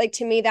bit like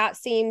to me, that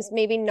seems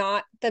maybe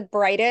not the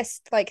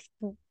brightest, like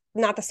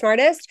not the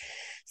smartest.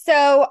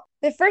 So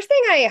the first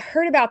thing I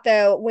heard about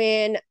though,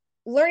 when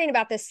learning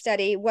about this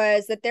study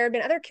was that there have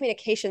been other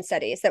communication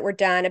studies that were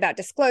done about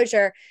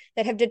disclosure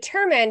that have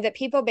determined that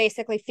people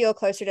basically feel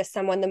closer to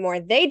someone the more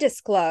they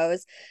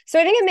disclose. So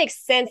I think it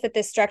makes sense that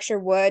this structure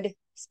would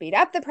speed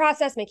up the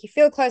process, make you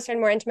feel closer and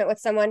more intimate with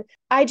someone.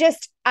 I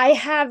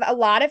have a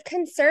lot of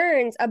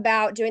concerns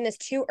about doing this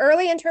too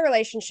early into a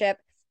relationship.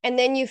 And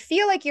then you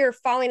feel like you're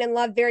falling in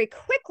love very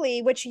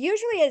quickly, which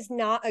usually is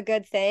not a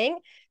good thing.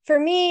 For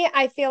me,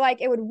 I feel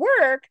like it would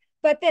work,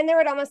 but then there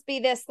would almost be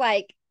this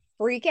like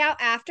freak out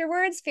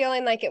afterwards,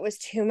 feeling like it was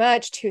too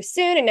much too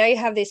soon. And now you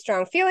have these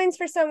strong feelings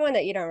for someone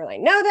that you don't really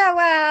know that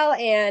well.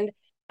 And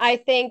I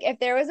think if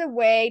there was a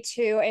way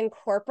to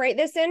incorporate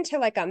this into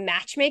like a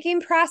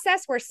matchmaking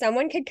process where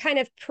someone could kind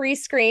of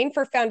pre-screen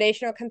for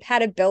foundational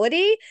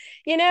compatibility,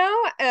 you know,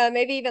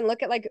 maybe even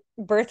look at like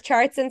birth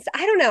charts and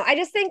I don't know. I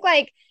just think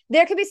like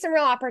there could be some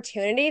real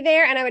opportunity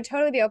there, and I would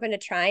totally be open to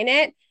trying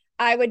it.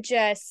 I would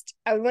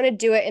want to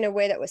do it in a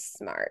way that was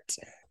smart.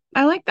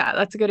 I like that.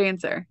 That's a good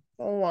answer.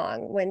 A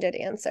long-winded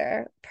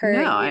answer per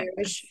No,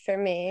 usual for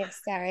me.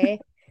 Sorry.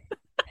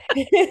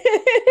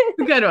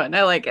 good one.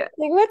 I like it.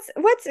 Like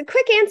what's a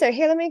quick answer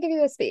here? Let me give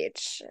you a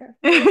speech.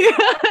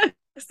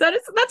 That's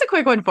a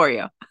quick one for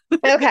you.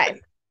 Okay.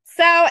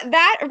 So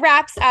that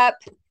wraps up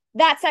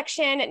that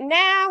section.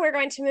 Now we're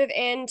going to move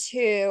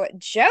into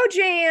Joe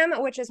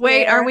Jam, which is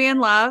Wait, where are we in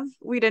love?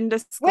 We didn't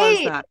disclose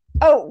wait. that.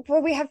 Oh,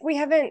 well, we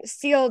haven't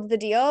sealed the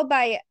deal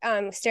by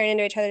staring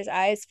into each other's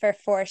eyes for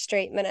 4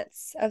 straight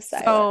minutes of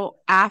silence. So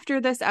after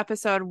this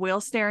episode,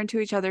 we'll stare into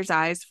each other's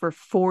eyes for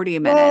 40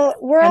 minutes. Well,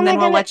 we're and only then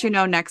we'll gonna let you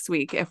know next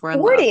week if we're in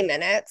 40 love.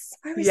 minutes.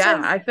 Why are we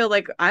Yeah, so I feel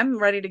like I'm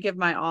ready to give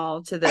my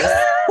all to this.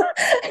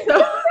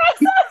 oh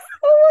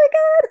my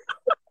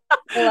God.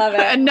 I love it.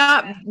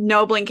 And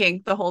no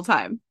blinking the whole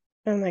time.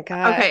 Oh my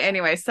God. Okay,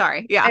 anyway,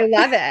 sorry. Yeah. I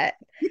love it.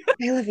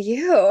 I love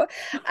you.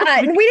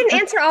 We didn't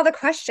answer all the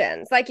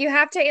questions. Like you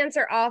have to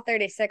answer all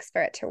 36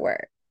 for it to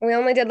work. We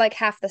only did like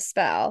half the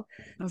spell.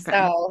 Okay.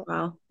 So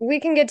Well, we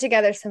can get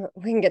together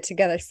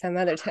some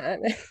other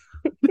time.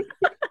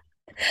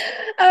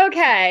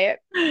 Okay.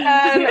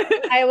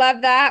 I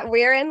love that.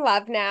 We're in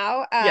love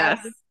now.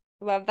 yes.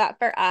 Love that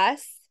for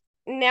us.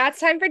 Now it's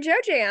time for Joe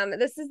Jam.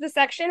 This is the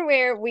section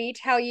where we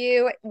tell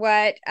you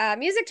what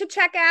music to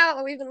check out,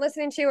 what we've been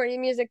listening to, or new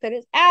music that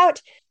is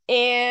out,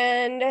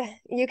 and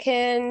you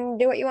can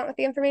do what you want with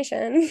the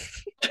information.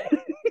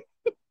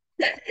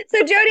 So,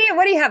 Jody,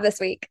 what do you have this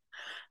week?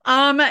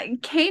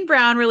 Kane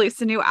Brown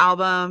released a new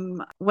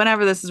album.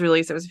 Whenever this was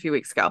released, it was a few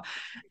weeks ago.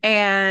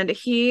 And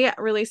he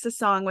released a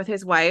song with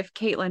his wife,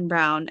 Caitlin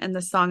Brown, and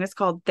the song is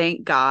called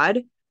Thank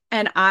God.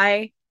 And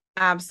I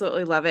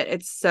absolutely love it.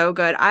 It's so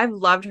good. I've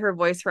loved her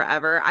voice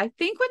forever. I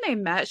think when they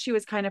met, she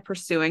was kind of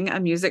pursuing a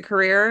music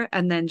career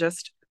and then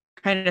just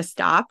kind of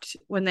stopped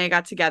when they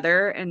got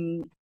together.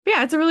 And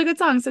yeah, it's a really good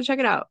song. So check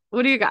it out.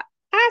 What do you got?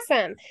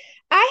 Awesome.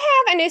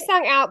 I have a new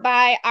song out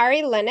by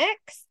Ari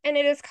Lennox, and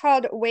it is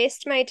called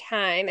Waste My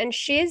Time. And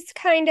she's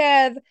kind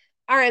of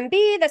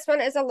R&B. This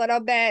one is a little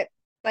bit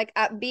like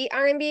upbeat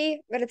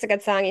R&B, but it's a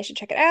good song. You should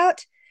check it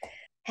out.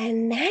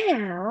 And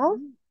now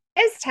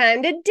it's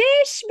time to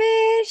dish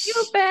bish.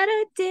 You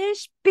better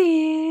dish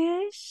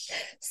bish.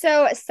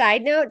 So,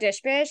 side note,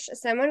 dish bish.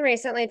 Someone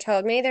recently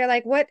told me, they're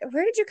like, "What?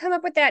 Where did you come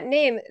up with that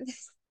name?"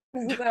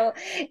 So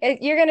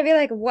you're gonna be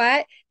like,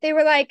 "What?" They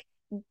were like,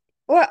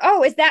 "Well,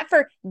 oh, is that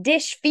for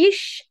dish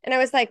fish?" And I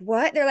was like,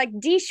 "What?" They're like,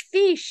 "Dish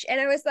fish," and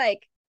I was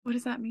like, What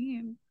does that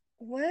mean?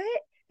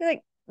 "What?" They're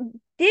like,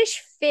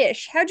 "Dish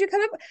fish." How'd you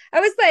come up? I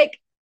was like,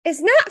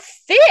 "It's not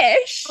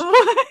fish,"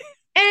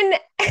 and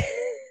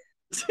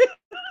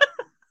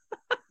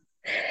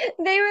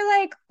they were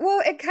like,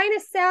 "Well, it kind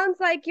of sounds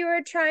like you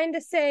were trying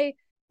to say,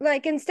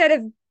 like, instead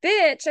of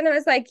bitch." And I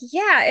was like,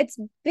 "Yeah, it's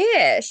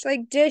bish,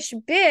 like dish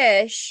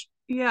bish,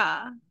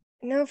 Yeah.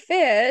 no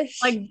fish."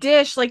 Like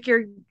dish, like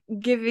you're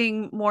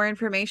giving more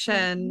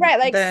information Right,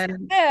 like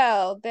than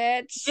spill,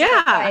 bitch. But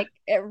yeah, like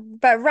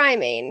but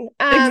rhyming.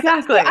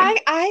 exactly. So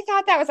I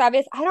thought that was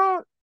obvious. I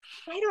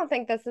don't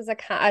think this is a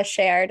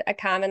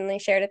commonly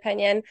shared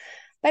opinion.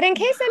 But in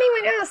case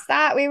anyone else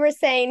thought we were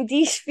saying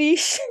dish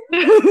fish,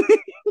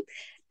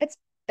 it's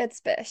it's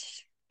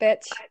bish,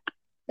 bitch.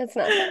 It's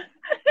not that.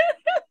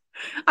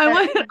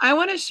 I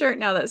want a shirt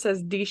now that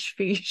says dish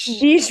fish.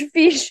 Dish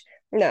fish.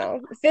 No,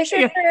 fish are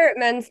Yeah. for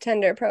men's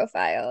Tinder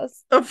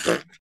profiles, Oh,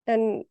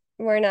 and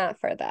we're not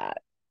for that.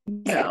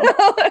 no.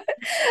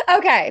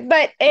 Okay,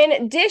 but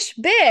in Dish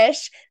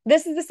Bish,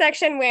 this is the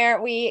section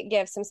where we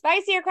give some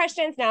spicier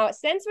questions. Now,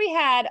 since we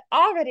had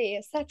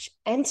already such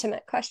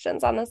intimate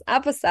questions on this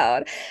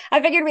episode,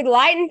 I figured we'd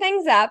lighten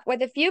things up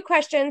with a few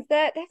questions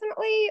that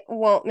definitely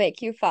won't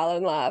make you fall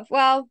in love.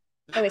 Well,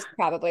 at least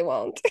probably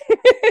won't.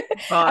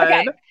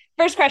 Okay, God.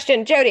 first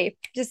question, Jody,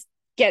 just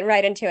get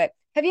right into it.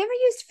 Have you ever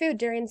used food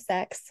during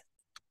sex?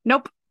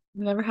 Nope.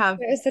 Never have.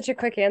 It was such a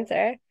quick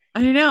answer.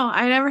 I know.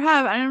 I never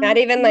have. I don't Not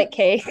even like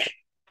cake.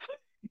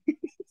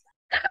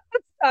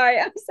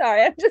 I'm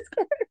sorry. I'm just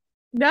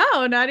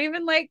No, not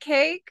even like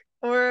cake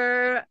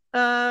or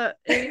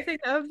anything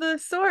of the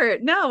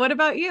sort. No, what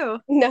about you?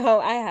 No,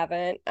 I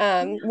haven't.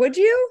 Would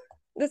you?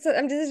 This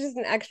is just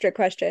an extra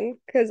question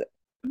because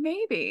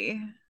Maybe.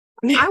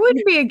 I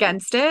wouldn't be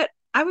against it.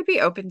 I would be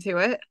open to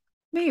it.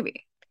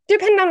 Maybe.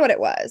 depending on what it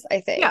was,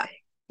 I think. Yeah.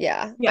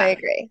 Yeah, I Yeah.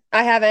 agree.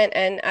 I haven't,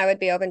 and I would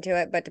be open to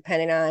it, but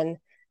depending on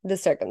the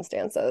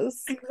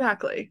circumstances.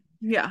 Exactly.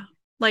 Yeah.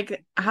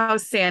 Like how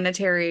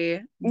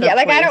sanitary the Yeah,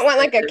 like I don't place want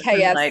like a is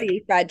and like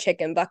KFC fried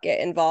chicken bucket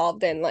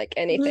involved in like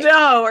anything.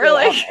 no, or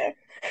like Whatever.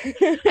 and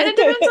it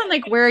depends on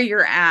like where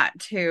you're at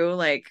too.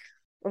 Like,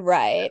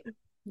 Right.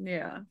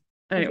 yeah.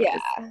 Yeah. Anyways.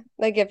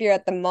 Like if you're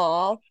at the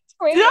mall.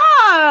 Yeah.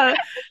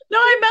 No,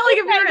 I meant like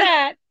if Said you're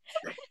that.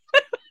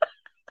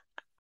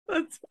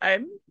 that's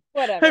fine.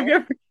 Have Whatever. you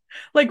ever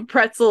like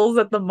pretzels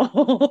at the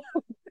mall?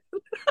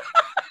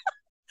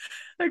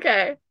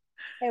 Okay.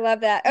 I love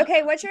that.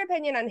 Okay, what's your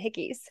opinion on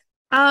hickeys?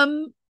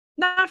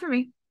 Not for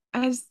me.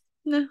 I just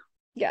no,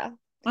 Yeah.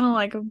 I don't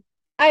like them.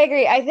 I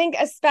agree. I think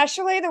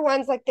especially the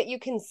ones like that you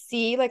can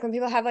see, like when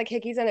people have like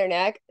hickeys on their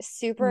neck, Yeah.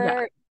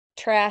 super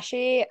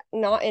trashy,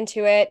 not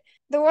into it.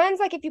 The ones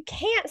like if you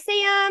can't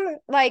see them,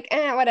 like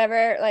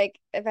whatever, like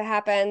if it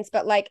happens,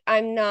 but like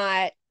I'm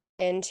not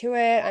into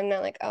it. I'm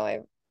not like, oh, I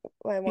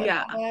want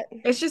Yeah. that.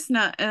 It's just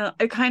not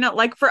it kind of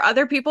like for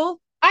other people,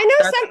 I know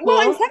that's some, well,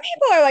 and cool. some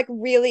people are like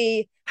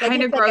really like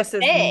Kind it's of like a grosses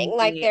thing.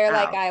 Like me they're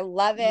like, out. I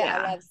love it. I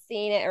Yeah. love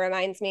seeing it. It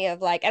reminds me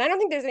of like, and I don't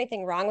think there's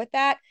anything wrong with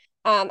that.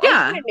 I'm kind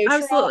Yeah, of neutral on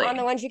the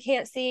absolutely. ones you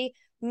can't see.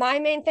 My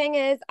main thing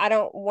is I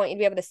don't want you to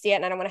be able to see it,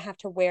 and I don't want to have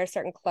to wear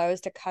certain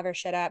clothes to cover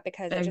shit up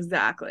because it just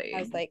Exactly.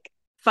 has like,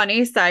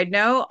 Funny side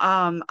note,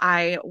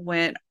 I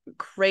went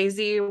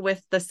crazy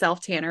with the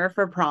self tanner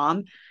for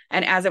prom,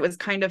 and as it was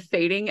kind of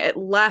fading, it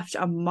left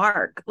a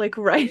mark like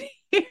right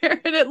here,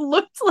 and it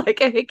looked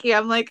like a hickey.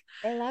 I'm like,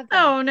 I love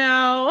that. oh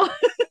no.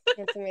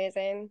 It's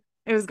amazing.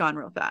 It was gone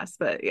real fast,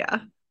 but yeah,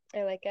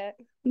 I like it.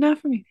 not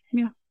for me.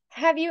 Yeah.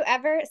 Have you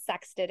ever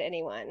sexted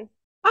anyone?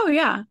 Oh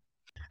yeah.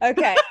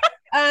 Okay.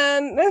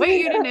 Wait, Moving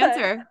you didn't on.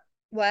 answer.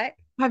 What?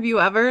 Have you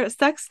ever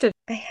sexted?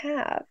 I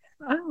have.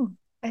 Oh,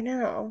 I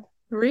know.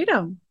 read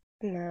them.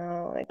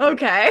 No,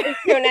 Okay. it's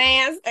too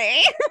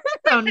nasty.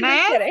 So Just kidding.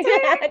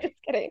 nasty. Just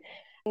kidding.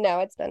 No,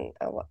 it's been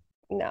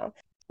no.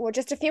 Well,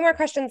 just a few more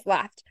questions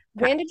left.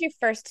 Okay. When did you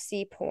first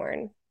see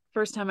porn?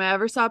 First time I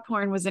ever saw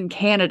porn was in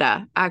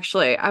Canada,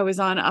 actually. I was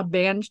on a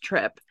band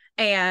trip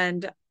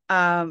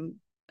um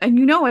and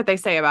you know what they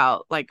say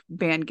about like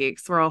band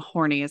geeks, we're all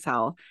horny as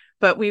hell.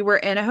 But we were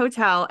in a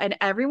hotel and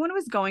everyone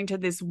was going to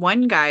this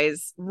one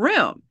guy's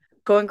room,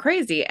 going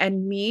crazy.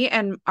 And me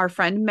and our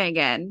friend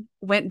Megan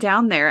went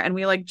down there and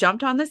we like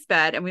jumped on this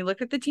bed and we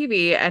looked at the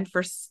TV and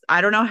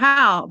I don't know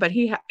how, but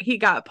he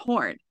got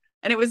porn.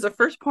 And it was the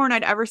first porn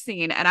I'd ever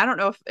seen. And I don't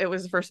know if it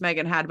was the first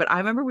Megan had, but I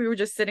remember we were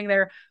just sitting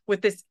there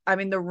with this. I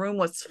mean, the room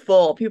was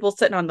full, people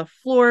sitting on the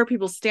floor,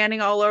 people standing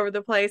all over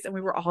the place. And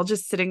we were all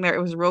just sitting there.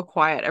 It was real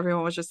quiet.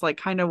 Everyone was just like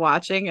kind of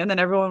watching. And then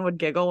everyone would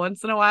giggle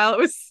once in a while. It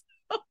was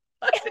so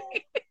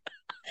funny.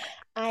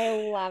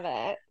 I love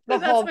it. The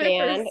But that's whole my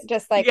band first.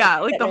 just like Yeah,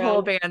 like sitting the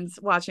whole around band's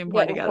watching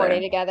porn getting horny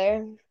together.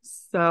 together.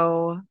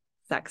 So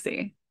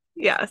sexy.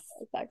 Yes.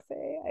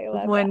 Sexy. I love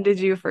that. When did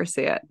you first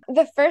see it?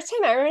 The first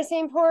time I remember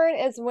seeing porn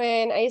is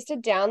when I used to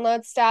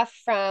download stuff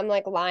from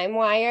like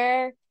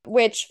LimeWire,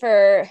 which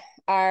for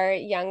our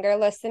younger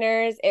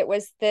listeners, it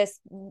was this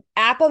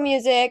Apple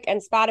Music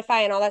and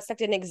Spotify and all that stuff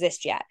didn't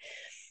exist yet.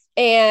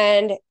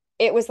 And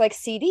it was like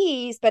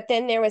CDs, but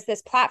then there was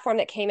this platform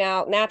that came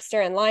out,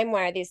 Napster and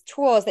LimeWire, these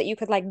tools that you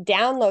could like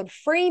download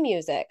free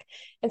music.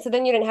 And so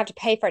then you didn't have to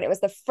pay for it. It was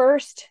the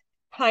first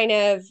kind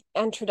of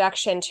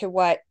introduction to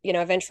what,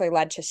 eventually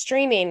led to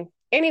streaming.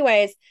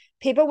 Anyways,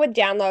 people would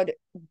download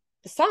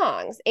the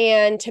songs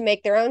and to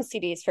make their own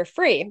CDs for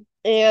free.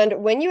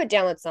 And when you would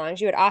download songs,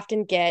 you would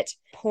often get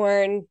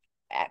porn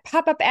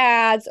pop-up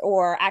ads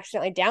or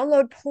accidentally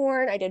download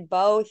porn. I did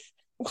both.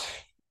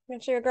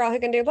 You're a girl who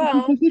can do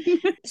both.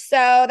 So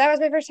that was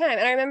my first time.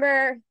 And I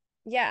remember,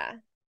 yeah.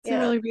 It's a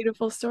really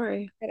beautiful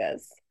story. It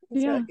is.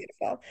 It's really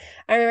beautiful.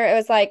 I remember it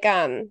was like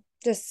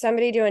just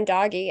somebody doing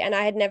doggy, and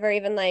I had never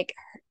even like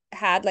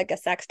had like a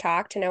sex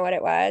talk to know what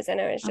it was. And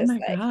it was just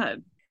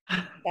God.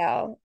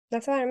 So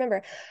that's all I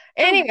remember.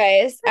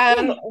 Anyways,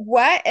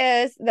 what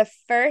is the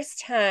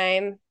first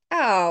time?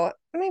 Oh,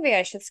 maybe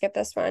I should skip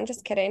this one.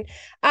 Just kidding.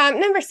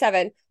 Number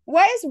 7.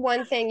 What is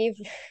one thing do you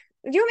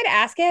want me to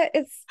ask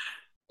it?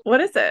 What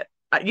is it?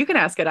 You can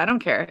ask it. I don't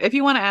care. If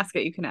you want to ask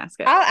it, you can ask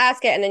it. I'll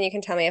ask it, and then you can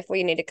tell me if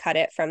we need to cut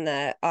it from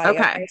the audio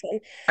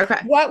version. Okay.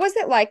 What was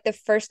it like the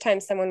first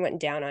time someone went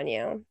down on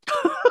you?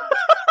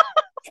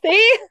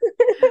 See?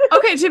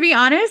 Okay, to be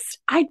honest,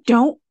 I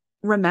don't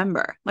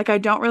remember. Like, I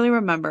don't really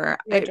remember.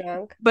 You're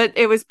drunk. But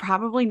it was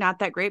probably not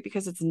that great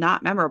because it's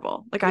not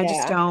memorable. Like, I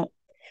just don't.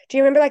 Do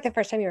you remember like the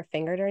first time you were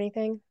fingered or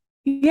anything?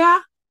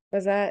 Yeah.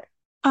 Was that?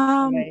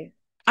 I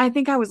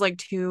think I was like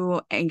too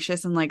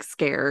anxious and like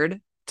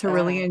scared to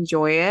really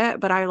enjoy it,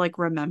 but I like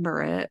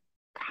remember it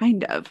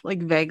kind of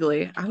like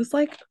vaguely. I was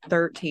like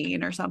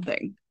 13 or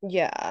something.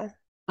 Yeah.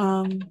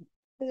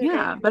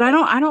 Yeah, but I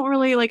don't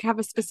really like have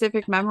a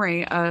specific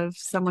memory of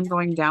someone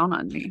going down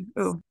on me.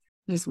 Oh,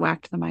 I just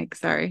whacked the mic.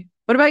 Sorry.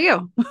 What about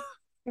you?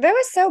 That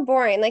was so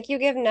boring. Like you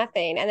give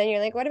nothing and then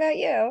you're like, what about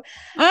you?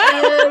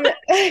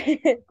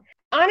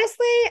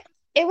 Honestly,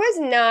 it was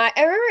not.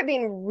 I remember it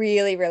being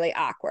really, really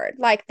awkward.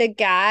 Like the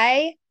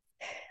guy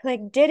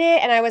like did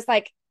it and I was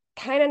like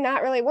kind of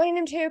not really wanting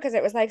him to because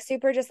it was like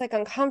super just like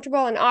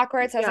uncomfortable and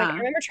awkward. So I was like, I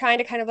remember trying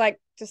to kind of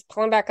like just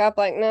pull him back up,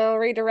 like, no,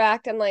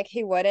 redirect. And like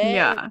he wouldn't.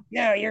 Yeah. Like,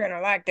 no, you're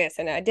gonna like this.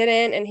 And I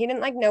didn't. And he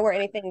didn't like know where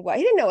anything was.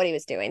 He didn't know what he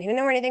was doing. He didn't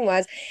know where anything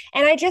was.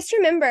 And I just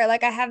remember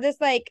like I have this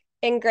like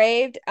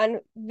engraved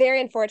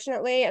very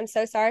unfortunately. I'm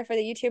so sorry for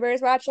the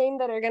YouTubers watching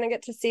that are gonna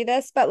get to see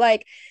this, but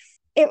like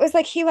it was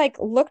like he like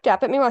looked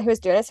up at me while he was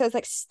doing it. So it was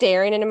like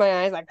staring into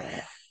my eyes like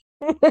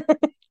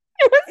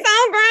it was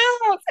so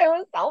gross. It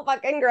was so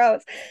fucking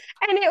gross.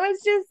 And it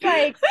was just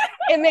like,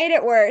 it made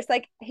it worse.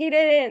 Like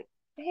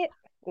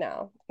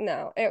no,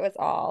 it was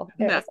all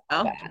bad.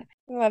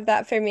 Love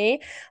that for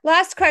me.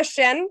 Last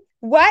question.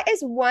 What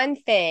is one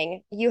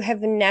thing you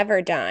have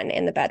never done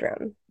in the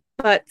bedroom?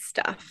 Butt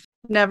stuff.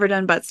 Never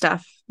done butt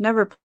stuff.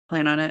 Never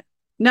plan on it.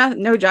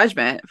 No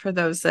judgment for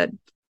those that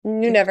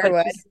you never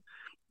would.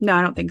 No,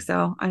 I don't think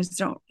so. I just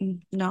don't.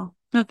 No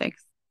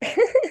thanks.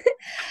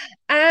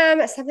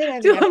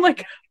 Something I'm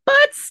like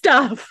butt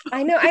stuff.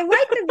 I know. I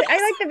like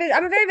the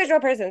I'm a very visual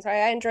person, so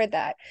I enjoyed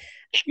that.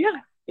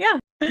 Yeah.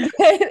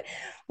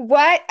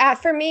 What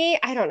for me,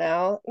 I don't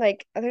know.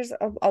 Like there's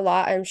a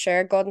lot, I'm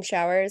sure. Golden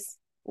showers,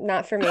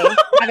 not for me.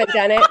 Haven't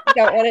done it.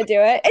 Don't want to do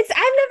it. I've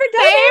never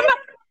done it.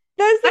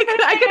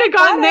 I could have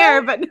gone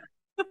there, but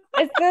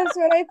that's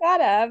what I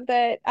thought of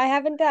that I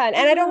haven't done.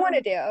 And I don't want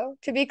to do,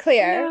 to be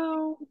clear.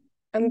 No,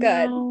 I'm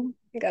good. I'm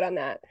good on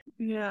that.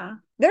 Yeah.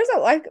 There's a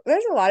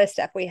lot of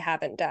stuff we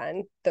haven't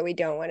done that we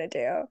don't want to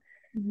do.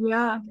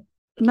 Yeah.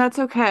 That's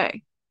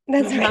okay.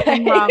 There's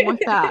nothing wrong with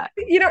that.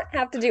 You don't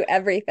have to do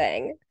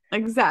everything.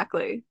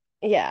 Exactly.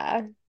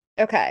 Yeah.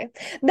 Okay.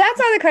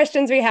 That's all the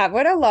questions we have.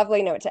 What a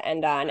lovely note to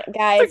end on.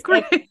 Guys.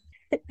 Great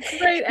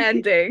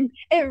ending.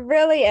 It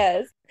really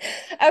is.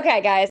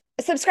 Okay, guys.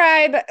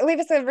 Subscribe, leave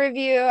us a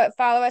review,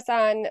 follow us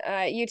on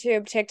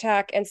YouTube,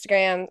 TikTok,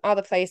 Instagram, all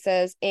the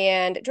places,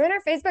 and join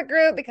our Facebook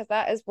group because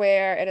that is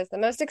where it is the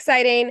most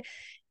exciting.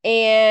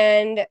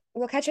 And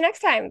we'll catch you next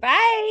time.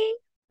 Bye.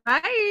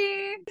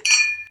 Bye.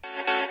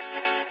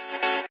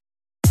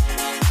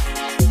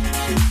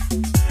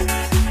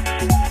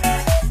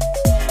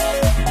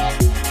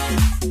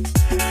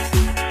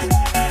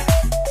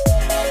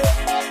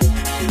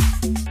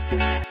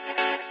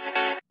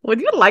 Would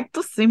you like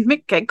to see me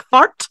cake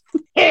fart?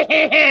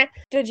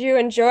 Did you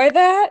enjoy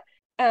that?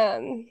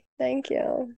 Thank you.